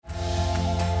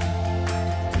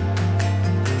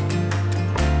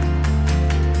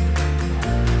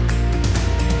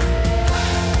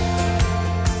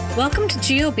Welcome to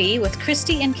GOB with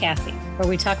Christy and Kathy, where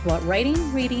we talk about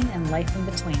writing, reading, and life in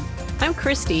between. I'm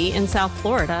Christy in South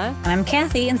Florida. And I'm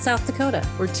Kathy in South Dakota.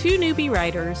 We're two newbie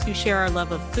writers who share our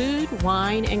love of food,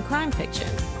 wine, and crime fiction.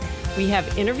 We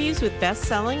have interviews with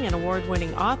best-selling and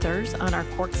award-winning authors on our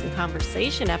Corks and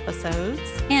Conversation episodes.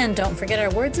 And don't forget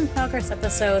our Words in Progress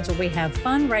episodes, where we have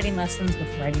fun writing lessons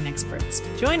with writing experts.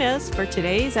 Join us for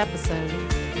today's episode.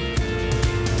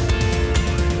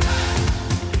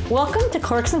 Welcome to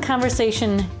Corks and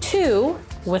Conversation 2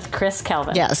 with Chris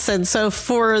Calvin. Yes. And so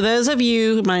for those of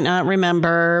you who might not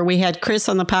remember, we had Chris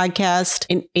on the podcast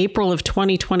in April of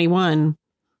 2021,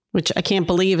 which I can't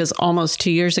believe is almost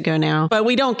 2 years ago now. But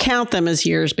we don't count them as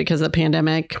years because of the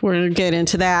pandemic. We're going to get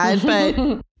into that.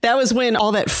 But that was when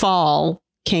All That Fall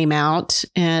came out.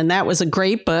 And that was a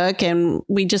great book. And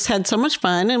we just had so much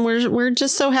fun. And we're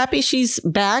just so happy she's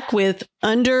back with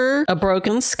Under a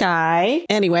Broken Sky.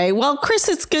 Anyway, well, Chris,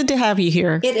 it's good to have you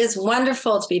here. It is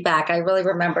wonderful to be back. I really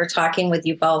remember talking with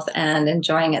you both and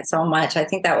enjoying it so much. I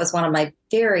think that was one of my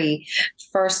very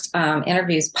first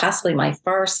interviews, possibly my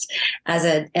first as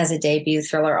a debut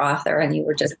thriller author. And you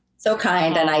were just so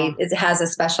kind, and it has a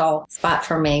special spot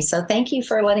for me. So thank you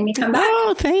for letting me come back.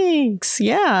 Oh, thanks.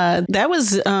 Yeah, that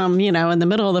was, in the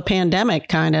middle of the pandemic,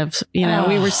 kind of,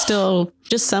 we were still,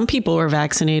 just some people were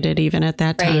vaccinated even at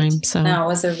that time. So no, it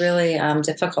was a really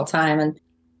difficult time. And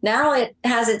now it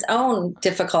has its own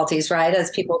difficulties, right? As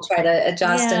people try to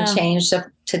adjust and change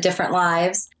to different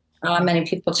lives. Many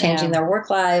people changing their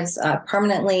work lives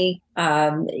permanently.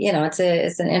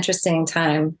 It's an interesting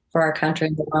time for our country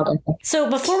and the world. So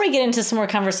before we get into some more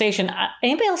conversation,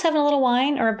 anybody else having a little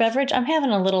wine or a beverage? I'm having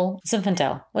a little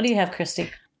Zinfandel. What do you have, Christy?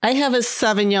 I have a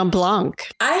Sauvignon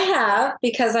Blanc. I have,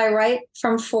 because I write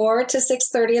from 4 to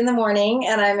 6:30 in the morning,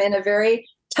 and I'm in a very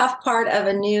tough part of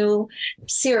a new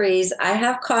series. I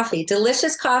have coffee,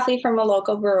 delicious coffee from a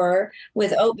local brewer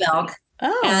with oat milk.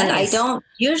 Oh, and nice. I don't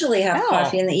usually have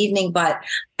coffee in the evening, but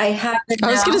I have it now.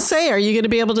 I was going to say, are you going to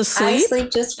be able to sleep? I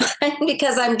sleep just fine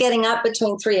because I'm getting up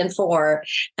between 3 and 4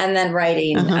 and then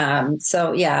writing.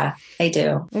 So yeah, I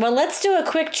do. Well, let's do a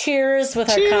quick cheers with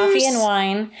our coffee and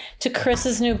wine to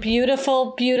Chris's new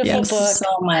beautiful, beautiful book. Thank you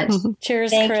so much.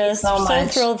 Cheers, Thank Chris. You so much.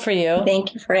 So thrilled for you.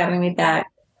 Thank you for having me back.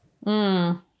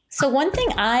 So one thing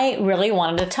I really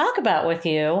wanted to talk about with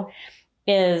you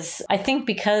is, I think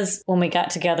because when we got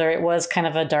together, it was kind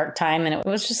of a dark time and it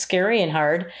was just scary and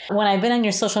hard. When I've been on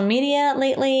your social media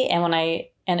lately, and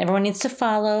everyone needs to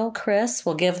follow Chris,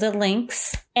 we'll give the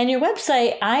links. And your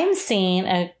website, I'm seeing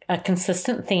a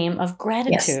consistent theme of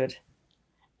gratitude. Yes.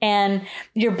 And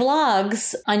your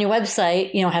blogs on your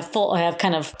website, have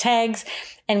kind of tags,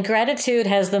 and gratitude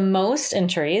has the most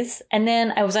entries. And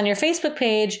then I was on your Facebook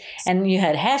page and you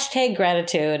had hashtag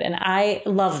gratitude, and I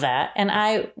love that. And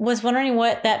I was wondering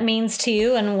what that means to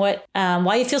you and what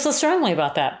why you feel so strongly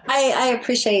about that. I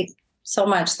appreciate so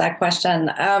much that question.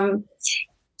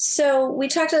 So we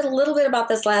talked a little bit about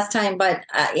this last time, but,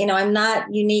 I'm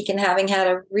not unique in having had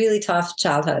a really tough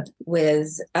childhood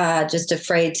with just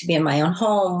afraid to be in my own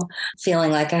home, feeling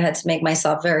like I had to make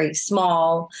myself very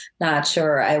small, not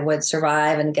sure I would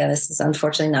survive. And again, this is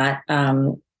unfortunately not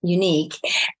unique.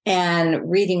 And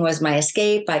reading was my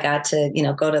escape. I got to,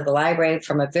 go to the library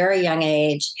from a very young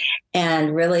age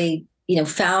and really,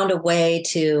 found a way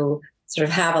to sort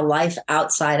of have a life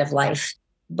outside of life.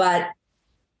 But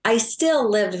I still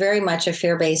lived very much a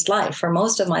fear-based life for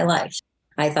most of my life.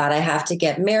 I thought I have to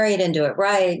get married and do it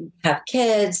right, have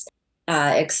kids,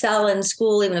 excel in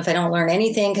school, even if I don't learn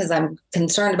anything, because I'm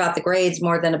concerned about the grades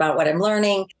more than about what I'm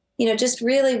learning. Just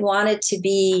really wanted to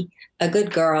be a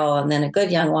good girl and then a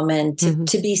good young woman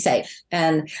to be safe.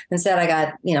 And instead I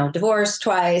got, divorced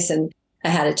twice, and I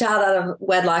had a child out of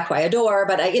wedlock who I adore,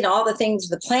 but all the things,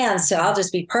 the plans to I'll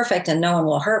just be perfect and no one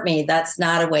will hurt me. That's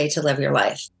not a way to live your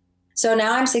life. So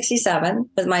now I'm 67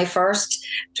 with my first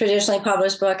traditionally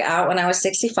published book out when I was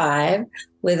 65,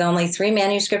 with only 3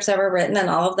 manuscripts ever written, and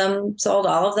all of them sold,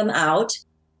 all of them out.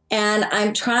 And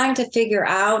I'm trying to figure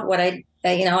out what I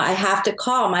have to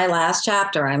call my last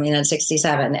chapter. I mean, at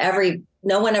 67,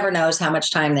 no one ever knows how much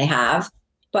time they have,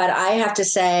 but I have to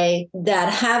say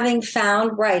that having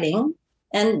found writing,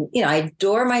 and, I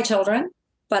adore my children,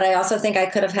 but I also think I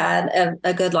could have had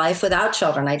a good life without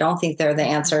children. I don't think they're the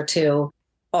answer to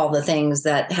all the things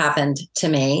that happened to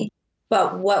me.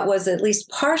 But what was at least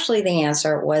partially the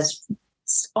answer was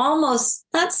almost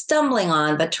not stumbling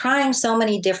on, but trying so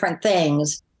many different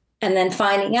things. And then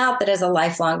finding out that as a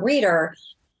lifelong reader,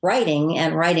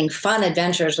 writing fun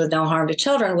adventures with no harm to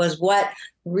children was what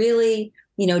really,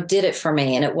 did it for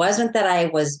me. And it wasn't that I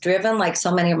was driven like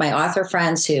so many of my author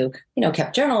friends who,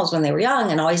 kept journals when they were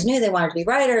young and always knew they wanted to be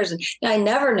writers. And I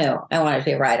never knew I wanted to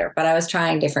be a writer, but I was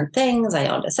trying different things. I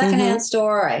owned a secondhand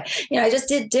store. I just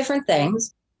did different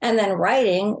things. And then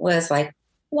writing was like,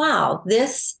 wow,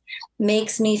 this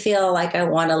makes me feel like I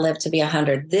want to live to be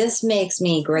 100. This makes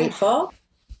me grateful.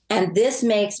 And this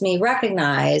makes me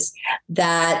recognize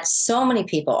that so many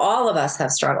people, all of us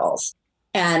have struggles.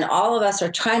 And all of us are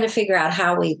trying to figure out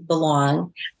how we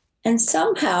belong. And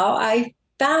somehow I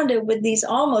found it with these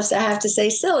almost, I have to say,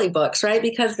 silly books, right?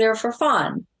 Because they're for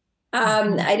fun.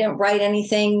 I didn't write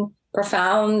anything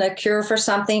profound, a cure for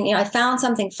something. I found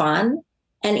something fun.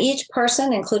 And each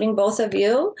person, including both of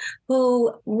you,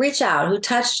 who reach out, who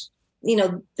touch,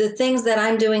 the things that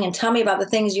I'm doing and tell me about the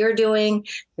things you're doing,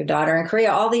 your daughter in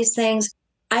Korea, all these things.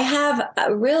 I have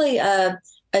really a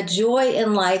joy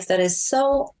in life that is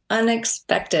so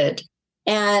unexpected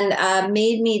and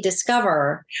made me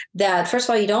discover that, first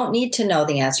of all, you don't need to know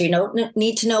the answer. You don't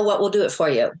need to know what will do it for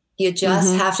you. You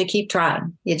just have to keep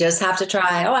trying. You just have to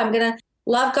try. Oh, I'm going to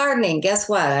love gardening. Guess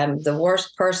what? I'm the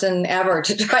worst person ever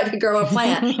to try to grow a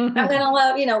plant. I'm going to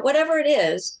love, whatever it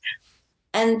is,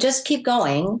 and just keep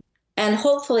going. And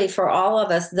hopefully for all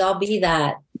of us, there'll be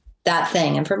that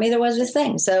thing. And for me, there was this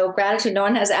thing. So gratitude, no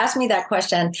one has asked me that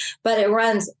question, but it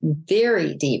runs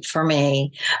very deep for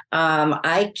me.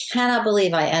 I cannot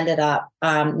believe I ended up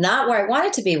not where I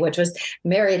wanted to be, which was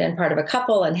married and part of a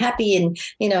couple and happy and,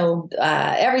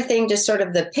 everything, just sort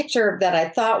of the picture that I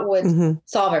thought would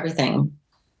solve everything.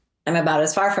 I'm about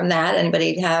as far from that.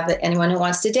 Anyone who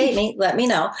wants to date me, let me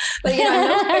know. But,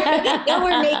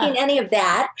 nowhere making any of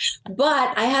that.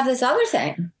 But I have this other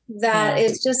thing that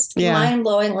is just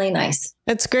mind-blowingly nice.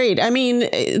 That's great. I mean,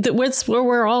 what's where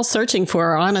we're all searching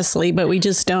for, honestly, but we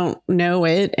just don't know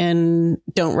it and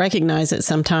don't recognize it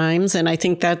sometimes. And I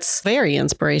think that's very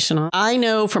inspirational. I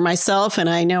know for myself, and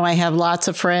I know I have lots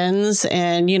of friends,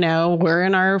 and, we're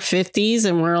in our 50s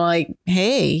and we're like,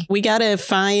 hey, we got to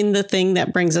find the thing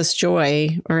that brings us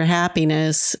joy or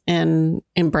happiness and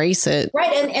embrace it.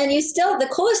 Right. And you still, the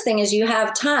coolest thing is you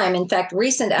have time. In fact,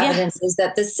 recent evidence is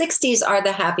that the 60s are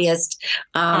the happiest.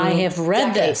 I have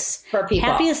read this for people.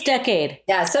 Happiest decade.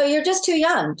 Yeah. So you're just too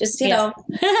young. Just, give it up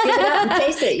and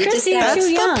face it. Chrissy, that's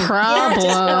too young. The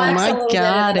problem. I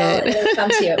got it. Come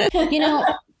to you.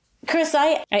 Chris,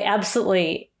 I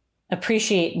absolutely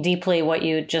appreciate deeply what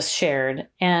you just shared.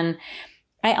 And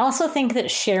I also think that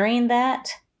sharing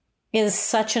that is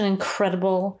such an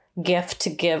incredible gift to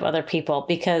give other people,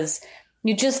 because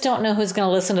you just don't know who's going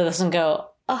to listen to this and go,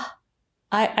 oh,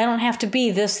 I don't have to be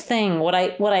this thing, what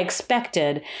I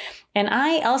expected. And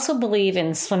I also believe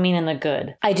in swimming in the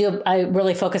good. I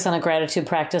really focus on a gratitude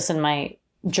practice in my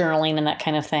journaling and that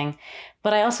kind of thing.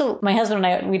 But my husband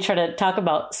and I, we try to talk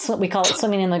about, we call it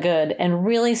swimming in the good, and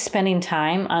really spending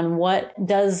time on what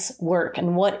does work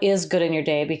and what is good in your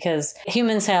day, because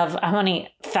humans have how many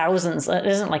thousands, it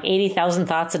isn't like 80,000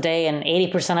 thoughts a day, and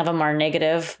 80% of them are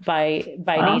negative by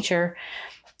nature.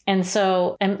 And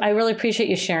so, and I really appreciate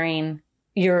you sharing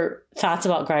your thoughts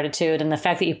about gratitude and the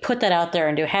fact that you put that out there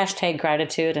and do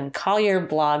 #gratitude and call your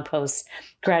blog posts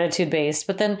gratitude based,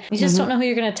 but then you just don't know who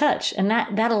you're going to touch. And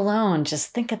that alone, just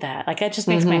think of that. Like, that just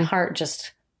makes my heart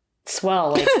just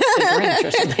swell like the Grinch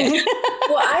or something.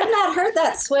 Well, I've not heard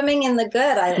that, swimming in the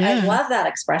good. I love that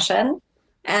expression.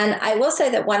 And I will say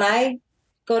that when I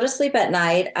go to sleep at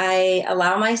night, I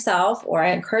allow myself, or I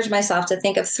encourage myself, to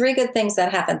think of 3 good things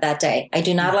that happened that day. I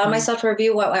do not allow myself to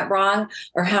review what went wrong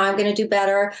or how I'm going to do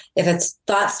better. If a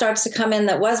thought starts to come in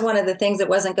that was one of the things that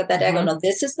wasn't good that day, I go, no,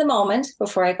 this is the moment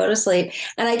before I go to sleep.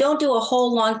 And I don't do a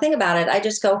whole long thing about it. I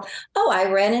just go, oh, I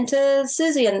ran into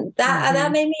Susie and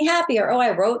that made me happy. Or, oh, I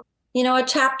wrote, a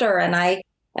chapter, and I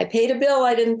paid a bill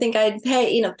I didn't think I'd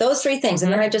pay, those 3 things.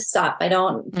 And then I just stop. I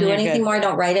don't do anything more. I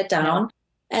don't write it down.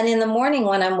 And in the morning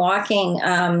when I'm walking,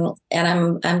 and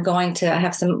I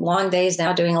have some long days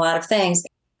now doing a lot of things,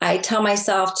 I tell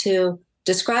myself to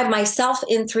describe myself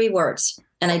in 3 words,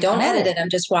 and I don't edit it. I'm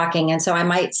just walking. And so I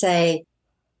might say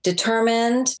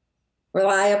determined,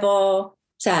 reliable,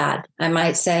 sad. I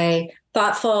might say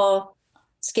thoughtful,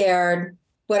 scared,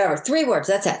 whatever, 3 words.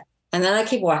 That's it. And then I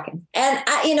keep walking.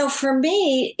 And for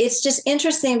me, it's just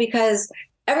interesting because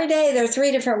every day there are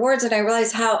 3 different words, and I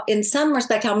realize how, in some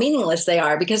respect, how meaningless they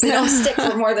are because they don't stick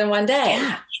for more than one day.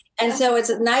 And so it's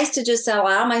nice to just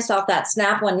allow myself that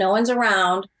snap when no one's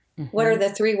around. What are the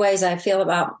 3 ways I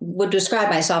would describe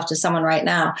myself to someone right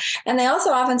now? And they also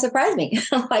often surprise me.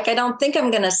 Like, I don't think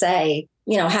I'm going to say,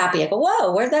 happy. I go,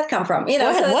 whoa, where'd that come from?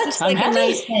 So what? it's like a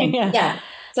nice thing. Yeah.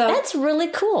 So that's really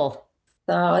cool.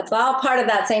 So it's all part of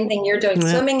that same thing you're doing,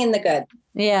 swimming in the good.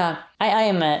 Yeah, I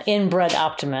am an inbred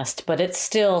optimist, but it's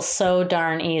still so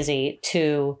darn easy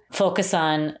to focus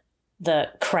on the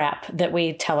crap that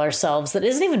we tell ourselves that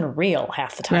isn't even real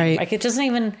half the time. Right. Like it doesn't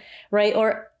even, right?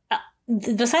 Or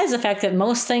besides the fact that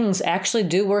most things actually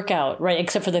do work out, right?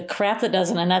 Except for the crap that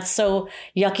doesn't. And that's so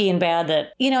yucky and bad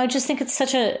that, I just think it's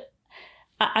such a,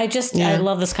 I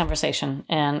love this conversation.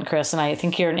 And Chris, and I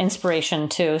think you're an inspiration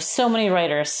to so many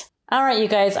writers. All right, you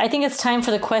guys, I think it's time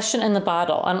for the question in the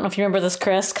bottle. I don't know if you remember this,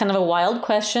 Chris, kind of a wild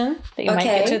question that you might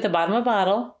get to at the bottom of a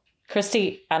bottle.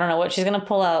 Christy, I don't know what she's going to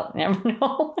pull out. You never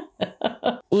know.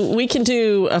 We can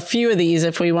do a few of these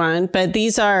if we want, but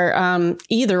these are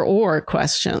either or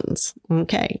questions.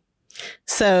 Okay.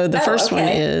 So the first one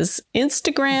is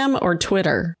Instagram or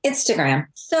Twitter? Instagram.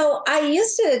 So I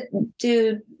used to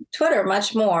do Twitter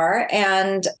much more.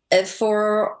 And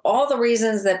for all the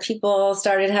reasons that people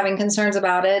started having concerns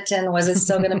about it, and was it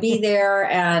still going to be there?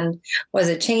 And was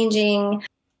it changing?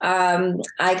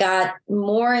 I got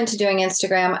more into doing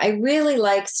Instagram. I really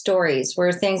like stories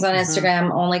where things on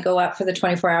Instagram only go up for the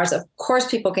 24 hours. Of course,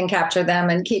 people can capture them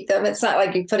and keep them. It's not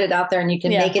like you put it out there and you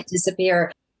can make it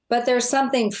disappear. But there's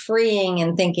something freeing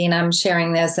in thinking I'm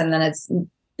sharing this and then it's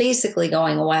basically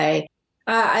going away.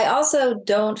 I also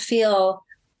don't feel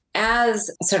as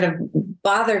sort of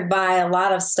bothered by a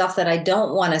lot of stuff that I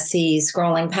don't want to see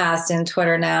scrolling past in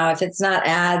Twitter now. If it's not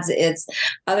ads, it's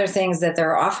other things that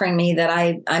they're offering me that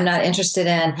I'm not interested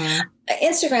in.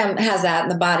 Instagram has that in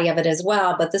the body of it as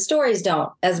well, but the stories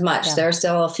don't as much. Yeah. There are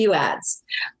still a few ads,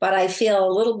 but I feel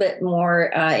a little bit more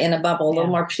in a bubble, a little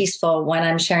more peaceful when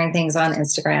I'm sharing things on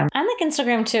Instagram. I like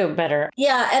Instagram too better.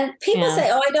 Yeah. And people say,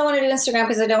 oh, I don't want to do Instagram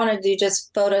because I don't want to do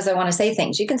just photos. I want to say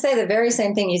things. You can say the very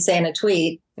same thing you say in a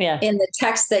tweet in the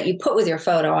text that you put with your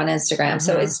photo on Instagram.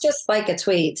 So it's just like a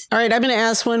tweet. All right. I'm going to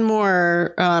ask one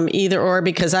more either or,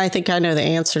 because I think I know the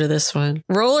answer to this one.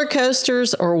 Roller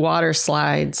coasters or water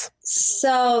slides?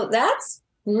 So that's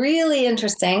really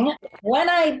interesting. When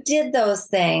I did those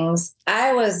things,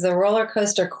 I was the roller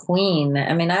coaster queen.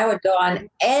 I mean, I would go on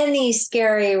any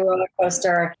scary roller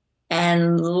coaster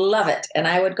and love it. And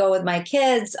I would go with my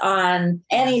kids on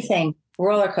anything,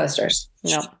 roller coasters.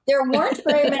 No. There weren't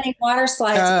very many water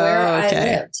slides where I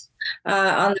lived.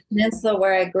 On the peninsula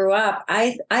where I grew up.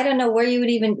 I don't know where you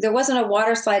would even, there wasn't a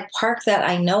water slide park that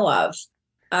I know of.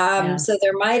 So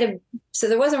there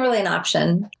wasn't really an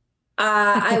option.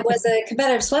 I was a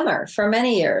competitive swimmer for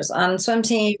many years on swim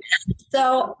team.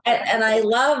 So, and I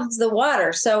loved the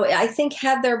water. So I think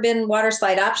had there been water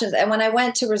slide options, and when I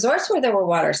went to resorts where there were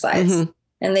water slides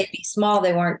and they'd be small,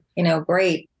 they weren't,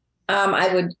 great.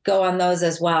 I would go on those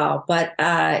as well. But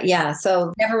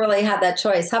so never really had that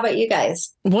choice. How about you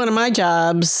guys? One of my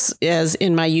jobs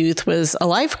in my youth was a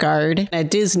lifeguard at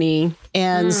Disney.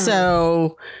 And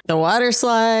so the water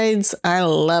slides, I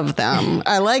love them.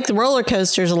 I like the roller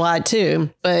coasters a lot too,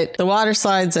 but the water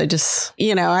slides, I just,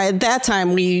 at that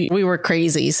time we were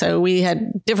crazy. So we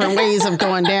had different ways of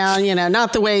going down,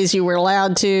 not the ways you were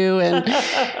allowed to,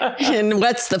 and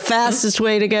what's the fastest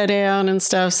way to go down and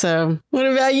stuff. So what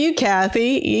about you,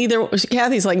 Kathy?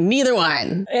 Kathy's like, neither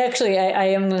one. Actually, I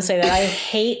am going to say that I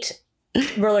hate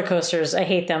roller coasters. I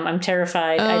hate them. I'm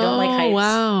terrified. I don't like heights.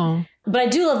 Wow. But I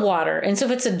do love water. And so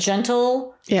if it's a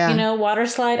gentle, water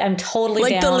slide, I'm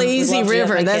totally down. Like the lazy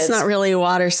river. That's not really a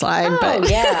water slide. But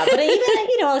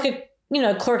even, like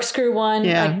a corkscrew one.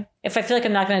 Yeah. Like, if I feel like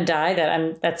I'm not going to die,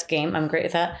 that's game. I'm great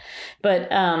with that.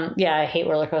 But I hate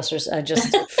roller coasters. I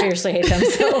just fiercely hate them.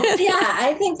 So.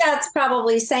 I think that's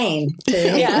probably sane.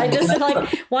 I just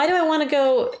like, why do I want to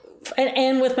go?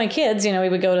 And with my kids, we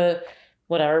would go to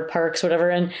whatever, parks, whatever.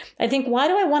 And I think, why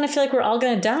do I want to feel like we're all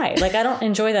going to die? Like, I don't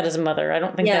enjoy that as a mother. I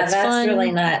don't think that's fun.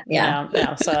 Really not.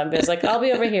 So I'm just like, I'll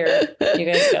be over here. You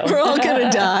guys go. We're all going to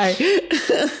die.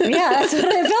 That's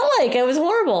what I felt like. It was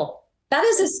horrible. That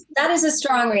is a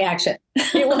strong reaction.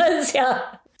 It was, yeah.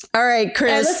 All right,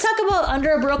 Chris. And let's talk about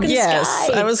Under a Broken Sky.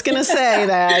 Yes, I was going to say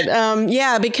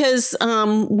that. Because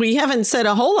we haven't said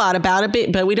a whole lot about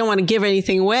it, but we don't want to give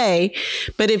anything away.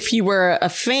 But if you were a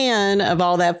fan of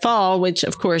All That Fall, which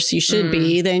of course you should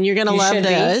be, then you're going to love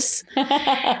this.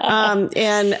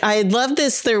 And I love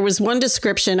this. There was one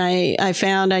description I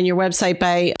found on your website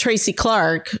by Tracy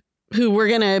Clark, who we're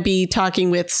going to be talking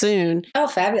with soon. Oh,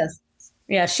 fabulous.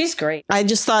 Yeah, she's great. I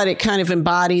just thought it kind of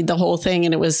embodied the whole thing.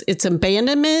 And it's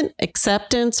abandonment,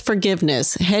 acceptance,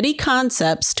 forgiveness, heady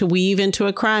concepts to weave into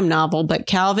a crime novel, but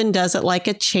Calvin does it like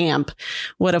a champ.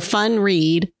 What a fun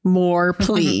read. More,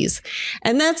 please.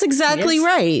 And that's exactly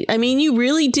right. I mean, you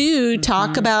really do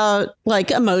talk about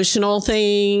like emotional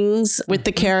things with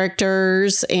the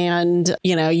characters, and,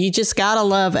 you know, you just gotta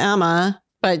love Emma.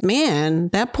 But man,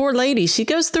 that poor lady, she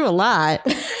goes through a lot.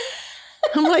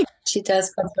 I'm like, she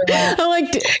does go through that. I'm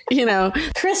like, you know,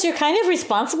 Chris, you're kind of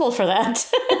responsible for that.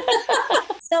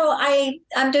 So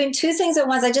I'm doing two things at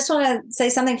once. I just want to say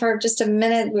something for just a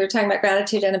minute. We were talking about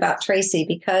gratitude and about Tracy,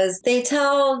 because they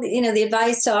tell, you know, the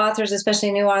advice to authors,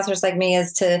 especially new authors like me,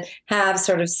 is to have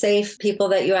sort of safe people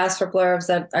that you ask for blurbs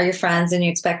that are your friends and you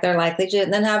expect they're likely to,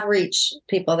 and then have reach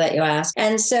people that you ask.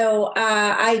 And so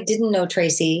I didn't know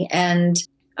Tracy, and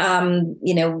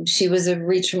you know, she was a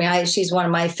reach for me. She's one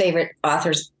of my favorite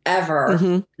authors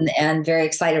ever, and very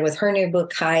excited with her new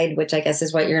book, Hide, which I guess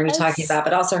is what you're going to be talking about,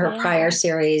 but also her prior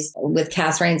series with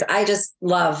Cass Raines. I just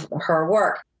love her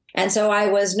work. And so I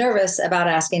was nervous about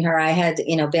asking her. I had,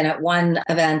 you know, been at one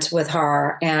event with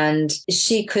her, and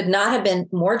she could not have been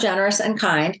more generous and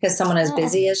kind, because someone as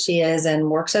busy as she is and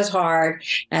works as hard,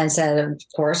 and said, of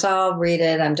course, I'll read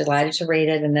it. I'm delighted to read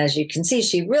it. And as you can see,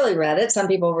 she really read it. Some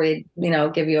people read, you know,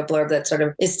 give you a blurb that sort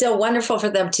of is still wonderful for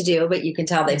them to do, but you can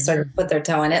tell they've sort of put their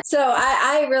toe in it. So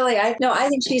I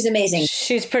think she's amazing.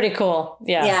 She's pretty cool.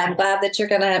 Yeah. Yeah. I'm glad that you're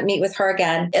going to meet with her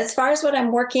again. As far as what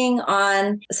I'm working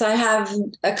on, so I have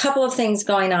a couple of things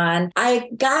going on. I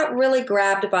got really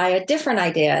grabbed by a different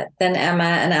idea than Emma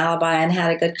and Alibi, and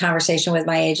had a good conversation with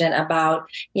my agent about,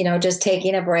 you know, just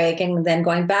taking a break and then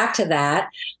going back to that,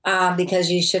 because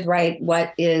you should write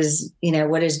what is, you know,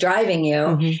 what is driving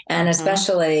you, and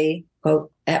especially,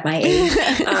 quote, at my age,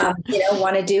 you know,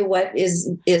 want to do what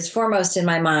is foremost in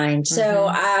my mind. So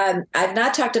I've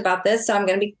not talked about this, so I'm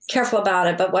going to be careful about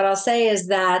it. But what I'll say is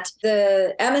that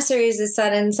the Emma series is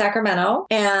set in Sacramento,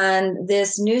 and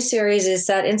this new series is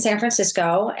set in San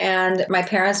Francisco. And my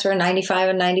parents, who are 95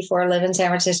 and 94, live in San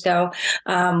Francisco.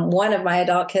 One of my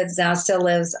adult kids now still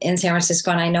lives in San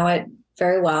Francisco, and I know it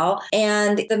very well.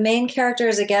 And the main character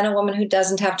is, again, a woman who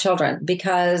doesn't have children,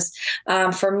 because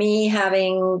for me,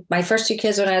 having my first two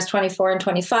kids when I was 24 and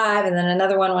 25, and then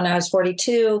another one when I was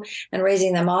 42, and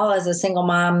raising them all as a single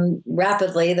mom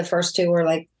rapidly, the first two were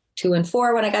like 2 and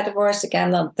 4 when I got divorced. Again,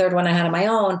 the third one I had on my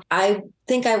own. I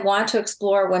think I want to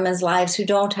explore women's lives who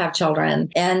don't have children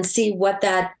and see what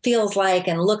that feels like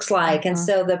and looks like. And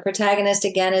so the protagonist,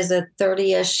 again, is a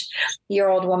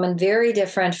 30-ish-year-old woman, very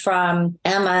different from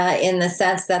Emma in the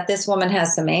sense that this woman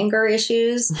has some anger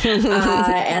issues.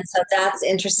 And so that's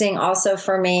interesting also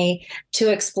for me to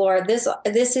explore. This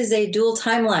is a dual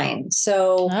timeline.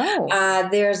 So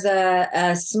there's a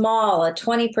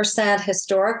 20%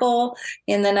 historical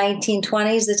in the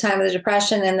 1920s, the time of the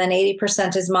Depression, and then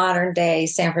 80% is modern day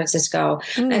San Francisco.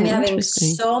 I'm having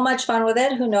so much fun with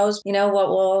it. Who knows, you know, what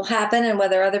will happen and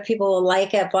whether other people will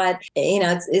like it. But, you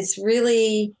know, it's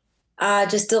really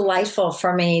just delightful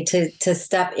for me to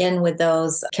step in with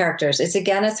those characters. It's,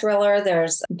 again, a thriller.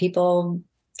 There's people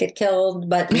get killed,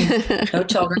 but no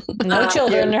children. No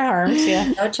children are harmed.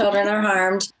 Yeah. No children are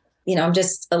harmed. You know,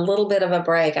 just a little bit of a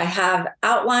break. I have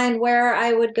outlined where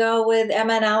I would go with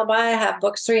Emma and Alibi. I have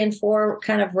books 3 and 4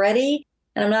 kind of ready.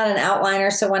 And I'm not an outliner.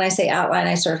 So when I say outline,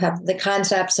 I sort of have the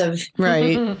concepts of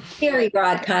very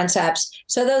broad concepts.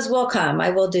 So those will come.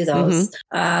 I will do those.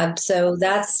 So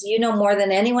that's, you know, more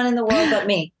than anyone in the world but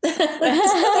me. So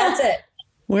that's it.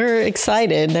 We're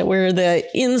excited that we're the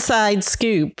inside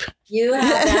scoop. You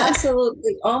have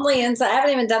absolutely only inside. I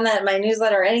haven't even done that in my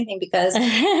newsletter or anything, because,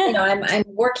 you know, I'm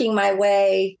working my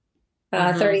way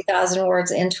 30,000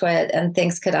 words into it, and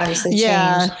things could obviously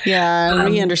change. Yeah,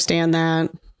 we understand that.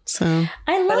 So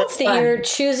I love that you're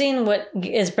choosing what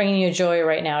is bringing you joy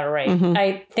right now to write.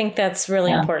 I think that's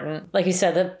really important. Like you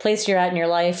said, the place you're at in your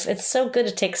life, it's so good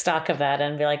to take stock of that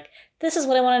and be like, this is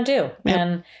what I want to do. Yep.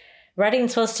 And writing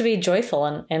is supposed to be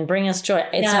joyful and bring us joy.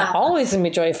 It's not always going to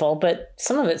be joyful, but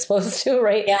some of it's supposed to,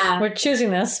 right? Yeah. We're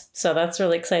choosing this. So that's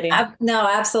really exciting. No,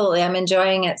 absolutely. I'm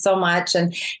enjoying it so much.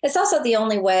 And it's also the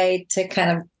only way to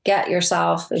kind of get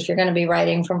yourself, if you're going to be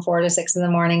writing from 4 to 6 in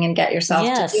the morning, and get yourself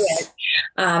to do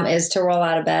it, is to roll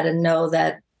out of bed and know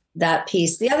that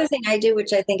piece. The other thing I do,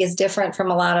 which I think is different from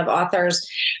a lot of authors,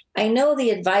 I know the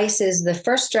advice is the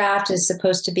first draft is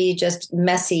supposed to be just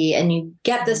messy, and you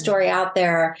get the story out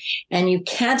there, and you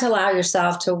can't allow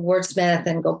yourself to wordsmith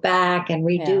and go back and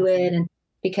redo it, and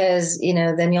because, you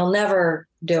know, then you'll never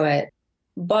do it.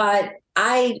 But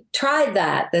I tried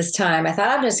that this time. I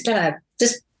thought, I'm just going to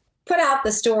put out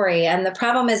the story. And the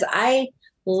problem is I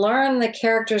learn the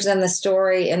characters and the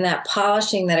story in that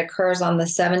polishing that occurs on the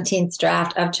 17th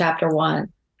draft of chapter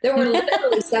 1. There were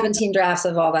literally 17 drafts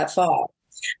of All That Fall.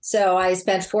 So I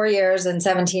spent 4 years and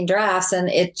 17 drafts, and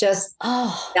it just,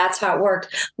 that's how it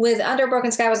worked. With Under a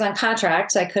Broken Sky, I was on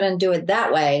contract, so I couldn't do it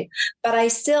that way. But I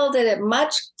still did it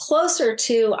much closer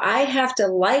to, I have to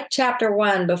like chapter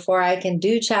 1 before I can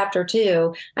do chapter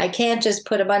 2. I can't just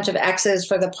put a bunch of X's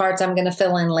for the parts I'm going to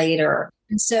fill in later.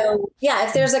 So, yeah,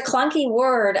 if there's a clunky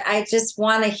word, I just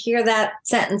want to hear that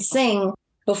sentence sing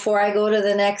before I go to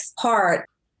the next part.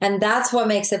 And that's what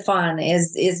makes it fun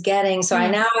is getting. So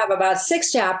I now have about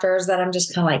 6 chapters that I'm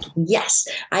just kind of like, yes,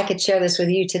 I could share this with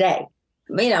you today,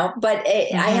 but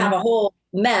I have a whole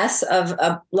mess of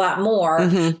a lot more,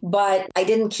 but I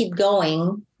didn't keep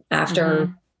going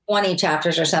after 20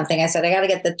 chapters or something. I said, I got to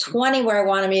get the 20 where I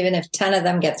want them, even if 10 of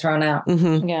them get thrown out.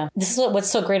 Yeah. This is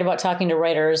what's so great about talking to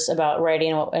writers about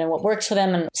writing and what works for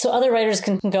them. And so other writers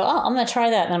can go, I'm going to try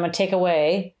that. And I'm going to take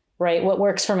away, what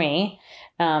works for me.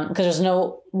 Because there's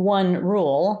no one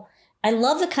rule. I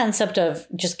love the concept of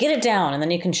just get it down and then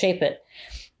you can shape it.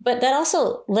 But that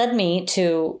also led me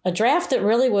to a draft that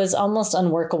really was almost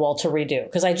unworkable to redo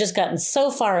because I just gotten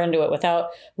so far into it without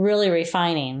really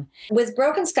refining. With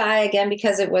Broken Sky, again,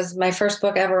 because it was my first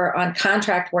book ever on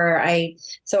contract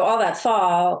so All That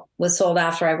Fall was sold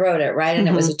after I wrote it, right? And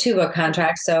it was a 2-book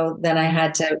contract. So then I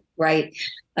had to write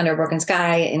Under a Broken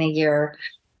Sky in a year.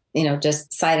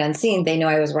 Just sight unseen. They knew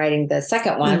I was writing the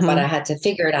second one, but I had to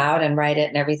figure it out and write it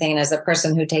and everything. And as a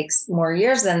person who takes more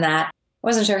years than that, I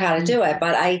wasn't sure how to do it,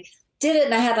 but I did it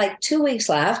and I had like 2 weeks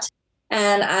left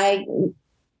and I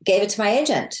gave it to my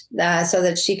agent so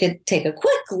that she could take a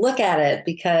quick look at it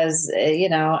because,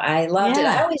 I loved it.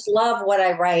 I always love what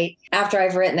I write after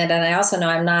I've written it. And I also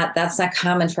know that's not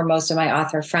common for most of my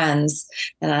author friends.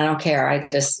 And I don't care. I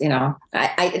just,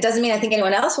 it doesn't mean I think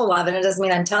anyone else will love it. It doesn't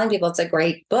mean I'm telling people it's a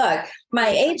great book. My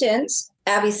agent,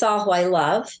 Abby Saul, who I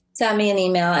love, sent me an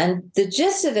email and the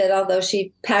gist of it, although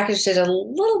she packaged it a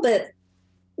little bit,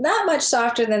 not much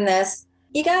softer than this,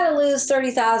 you got to lose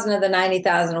 30,000 of the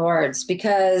 90,000 words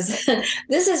because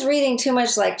this is reading too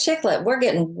much like Chicklet. We're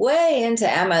getting way into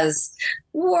Emma's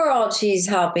world. She's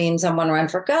helping someone run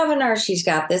for governor. She's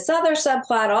got this other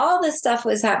subplot. All this stuff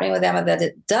was happening with Emma that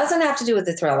it doesn't have to do with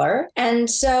the thriller. And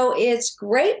so it's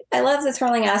great. I love the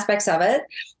thrilling aspects of it.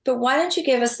 But why don't you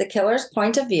give us the killer's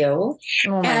point of view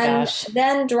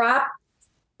then drop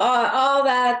all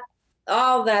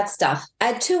that stuff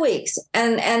at 2 weeks.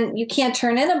 And you can't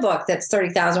turn in a book that's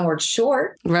 30,000 words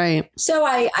short. Right. So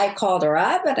I called her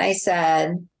up and I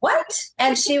said, what?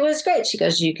 And she was great. She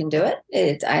goes, you can do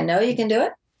it. I know you can do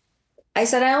it. I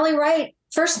said, I only write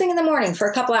first thing in the morning for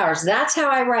a couple hours. That's how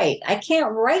I write. I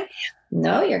can't write.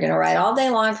 No, you're going to write all day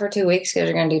long for 2 weeks because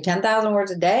you're going to do 10,000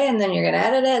 words a day. And then you're going to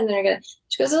edit it. And then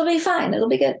she goes, it'll be fine. It'll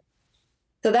be good.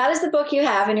 So that is the book you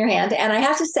have in your hand. And I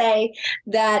have to say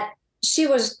that she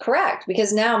was correct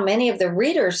because now many of the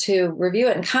readers who review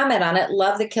it and comment on it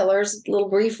love the killer's little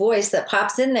brief voice that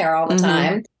pops in there all the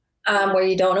time, where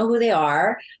you don't know who they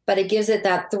are, but it gives it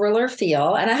that thriller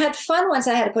feel. And I had fun once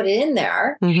I had to put it in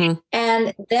there.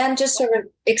 And then just sort of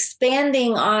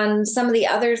expanding on some of the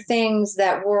other things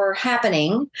that were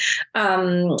happening.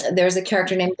 There's a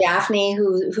character named Daphne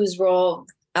whose role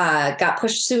got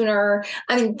pushed sooner.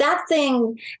 I mean, that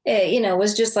thing,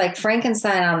 was just like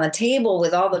Frankenstein on the table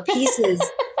with all the pieces.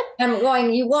 I'm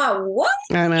going, you want what?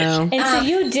 I know. And so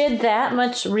you did that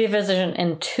much revision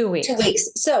in 2 weeks. 2 weeks.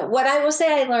 So what I will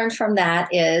say I learned from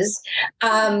that is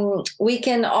we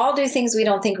can all do things we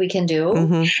don't think we can do.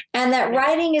 And that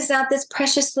writing is not this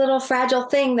precious little fragile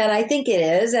thing that I think it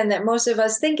is and that most of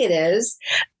us think it is.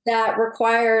 That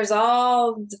requires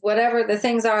all whatever the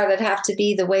things are that have to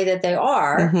be the way that they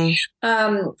are.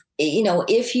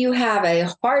 If you have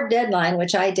a hard deadline,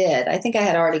 which I did, I think I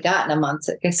had already gotten a month's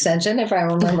extension, if I'm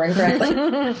remembering correctly.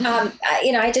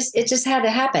 It just had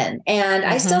to happen. And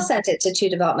I still sent it to 2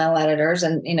 developmental editors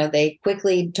and, they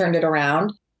quickly turned it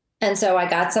around. And so I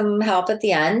got some help at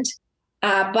the end.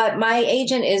 But my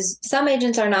agent some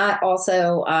agents are not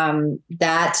also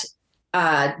that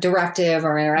directive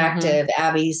or interactive.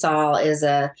 Abby Saul is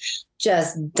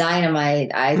just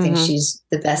dynamite. I think she's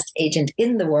the best agent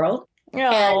in the world.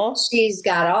 And she's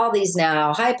got all these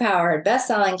now high-powered,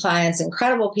 best-selling clients,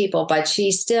 incredible people, but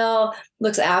she still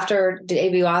looks after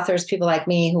debut authors, people like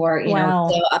me who are, Wow.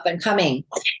 so up and coming,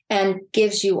 and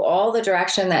gives you all the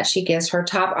direction that she gives her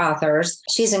top authors.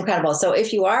 She's incredible. So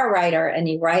if you are a writer and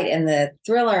you write in the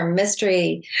thriller,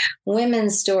 mystery,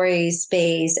 women's story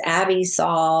space, Abby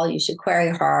Saul, you should query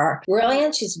her.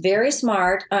 Brilliant. She's very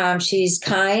smart. She's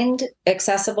kind,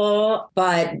 accessible,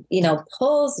 but,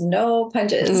 pulls no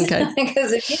punches. Okay.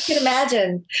 Because if you can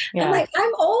imagine, Yeah. I'm like,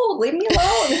 I'm old, leave me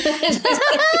alone.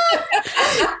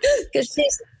 Because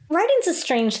she's Writing's a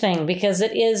strange thing because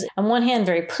it is, on one hand,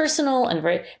 very personal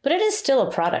but it is still a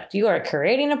product. You are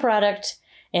creating a product,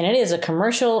 and it is a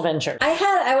commercial venture.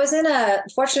 I was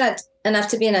fortunate enough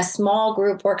to be in a small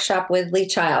group workshop with Lee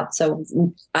Child. So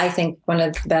I think one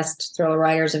of the best thriller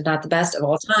writers, if not the best of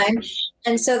all time.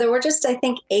 And so there were just, I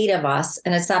think, 8 of us.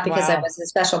 And it's not because I was a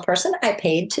special person. I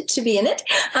paid to be in it.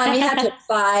 You had to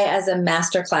apply as a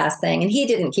masterclass thing. And he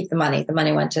didn't keep the money. The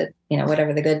money went to,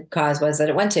 whatever the good cause was that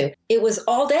it went to. It was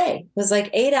all day. It was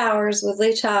like 8 hours with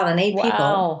Lee Child and 8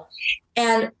 people.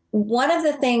 And one of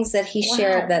the things that he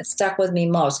shared that stuck with me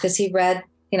most, because he read,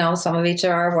 some of each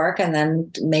of our work and then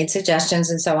made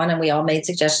suggestions and so on. And we all made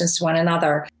suggestions to one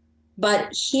another.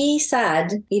 But he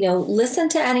said, listen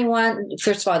to anyone.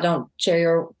 First of all, don't share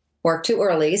your work too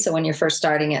early. So when you're first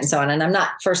starting it and so on. And I'm not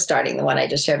first starting the one I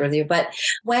just shared with you, but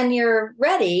when you're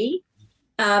ready,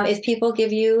 if people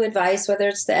give you advice, whether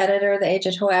it's the editor, the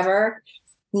agent, whoever,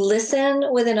 listen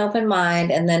with an open mind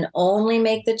and then only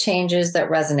make the changes that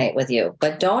resonate with you.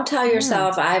 But don't tell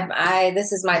yourself,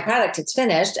 this is my product, it's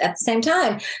finished. At the same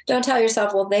time, don't tell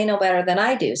yourself, well, they know better than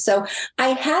I do. So I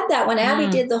had that when Abby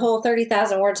did the whole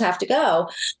 30,000 words have to go.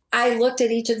 I looked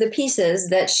at each of the pieces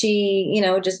that she,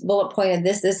 just bullet pointed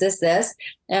this,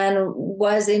 and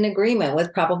was in agreement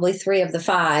with probably 3 of the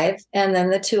 5. And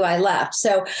then the 2 I left.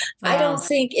 So I don't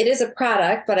think it is a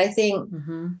product, but I think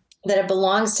that it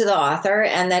belongs to the author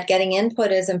and that getting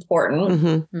input is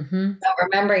important. But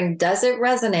remembering, does it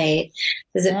resonate?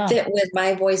 Does it fit with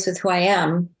my voice, with who I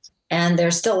am? And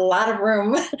there's still a lot of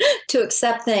room to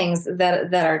accept things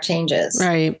that are changes.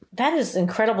 Right. That is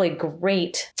incredibly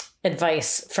great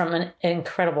advice from an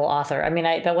incredible author. I mean,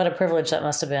 what a privilege that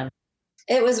must have been.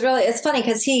 It was really, it's funny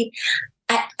because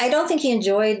I don't think he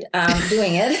enjoyed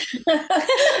doing it.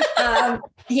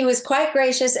 He was quite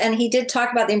gracious, and he did talk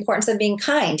about the importance of being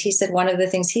kind. He said one of the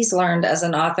things he's learned as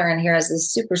an author, and here as this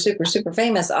super, super, super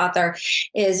famous author,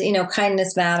 is,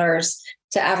 kindness matters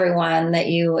to everyone that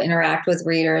you interact with,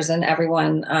 readers and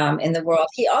everyone in the world.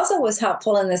 He also was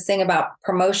helpful in this thing about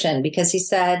promotion, because he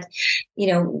said,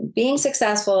 being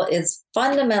successful is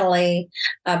fundamentally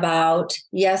about,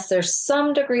 yes, there's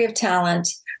some degree of talent,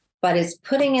 but it's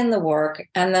putting in the work,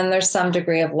 and then there's some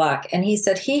degree of luck. And he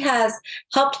said he has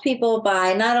helped people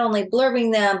by not only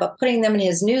blurbing them, but putting them in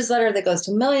his newsletter that goes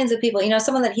to millions of people,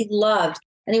 someone that he loved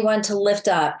and he wanted to lift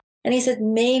up. And he said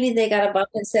maybe they got a bump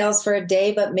in sales for a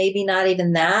day, but maybe not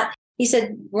even that. He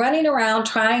said, running around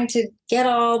trying to get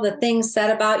all the things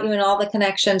said about you and all the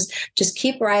connections, just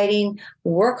keep writing,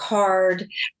 work hard,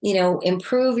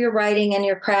 improve your writing and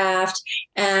your craft,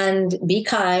 and be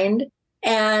kind.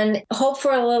 And hope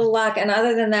for a little luck. And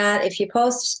other than that, if you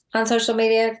post on social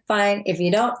media, fine. If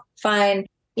you don't, fine.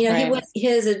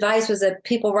 His advice was that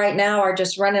people right now are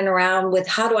just running around with,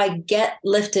 how do I get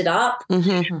lifted up?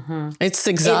 It's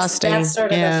exhausting. That's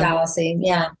sort of a fallacy.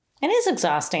 Yeah. It is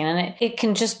exhausting, and it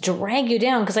can just drag you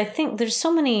down, because I think there's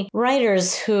so many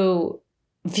writers who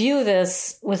view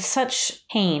this with such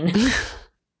pain,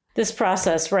 this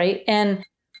process, right? And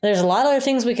there's a lot of other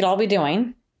things we could all be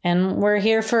doing. And we're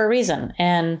here for a reason.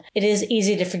 And it is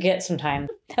easy to forget sometimes.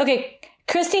 Okay.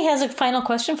 Christy has a final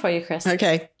question for you, Chris.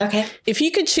 Okay. If you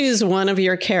could choose one of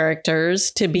your characters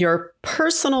to be your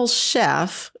personal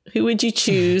chef, who would you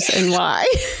choose and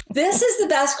why? This is the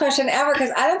best question ever, because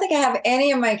I don't think I have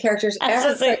any of my characters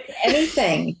ever cooked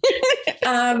anything.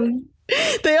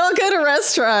 They all go to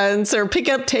restaurants or pick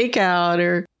up takeout,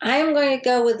 or I'm going to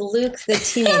go with Luke the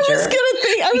teenager.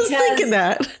 I was thinking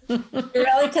that.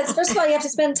 Really, because first of all, you have to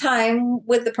spend time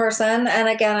with the person. And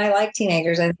again, I like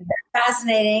teenagers. I think they're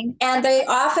fascinating. And they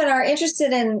often are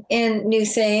interested in new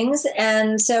things.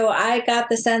 And so I got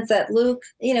the sense that Luke,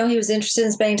 he was interested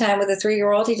in spending time with a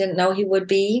 3-year-old. He didn't know he would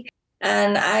be.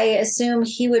 And I assume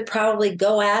he would probably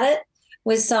go at it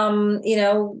with some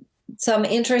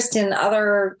interest in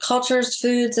other cultures,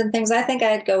 foods, and things. I think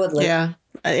I'd go with Luke.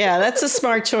 Yeah, that's a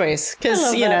smart choice,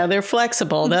 because they're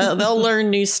flexible. They'll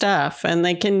learn new stuff, and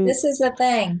they can. This is the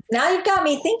thing. Now you've got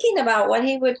me thinking about what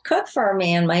he would cook for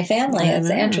me and my family. It's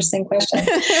an interesting question.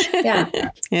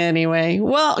 Yeah. Anyway,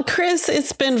 well, Chris,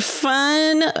 it's been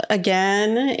fun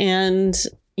again, and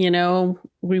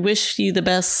We wish you the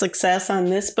best success on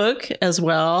this book as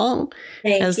well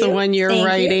as the one you're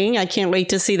writing. I can't wait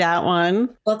to see that one.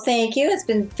 Well, thank you. It's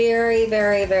been very,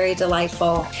 very, very delightful.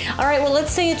 All right. Well,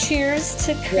 let's say a cheers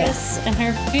to Chris and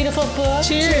her beautiful book.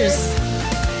 Cheers.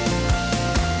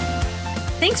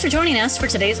 Thanks for joining us for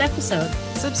today's episode.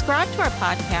 Subscribe to our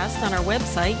podcast on our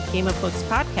website,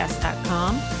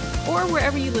 gameofbookspodcast.com, or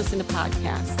wherever you listen to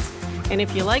podcasts. And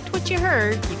if you liked what you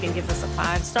heard, you can give us a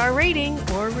 5-star rating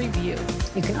or review.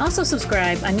 You can also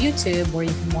subscribe on YouTube where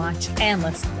you can watch and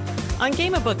listen. On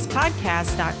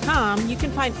gameofbookspodcast.com, you can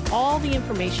find all the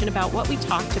information about what we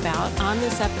talked about on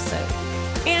this episode.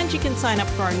 And you can sign up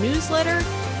for our newsletter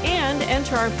and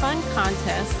enter our fun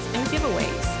contests and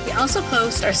giveaways. We also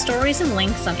post our stories and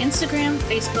links on Instagram,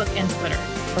 Facebook, and Twitter.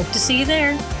 Hope to see you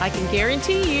there. I can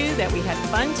guarantee you that we had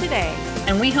fun today.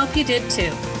 And we hope you did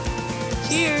too.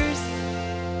 Cheers.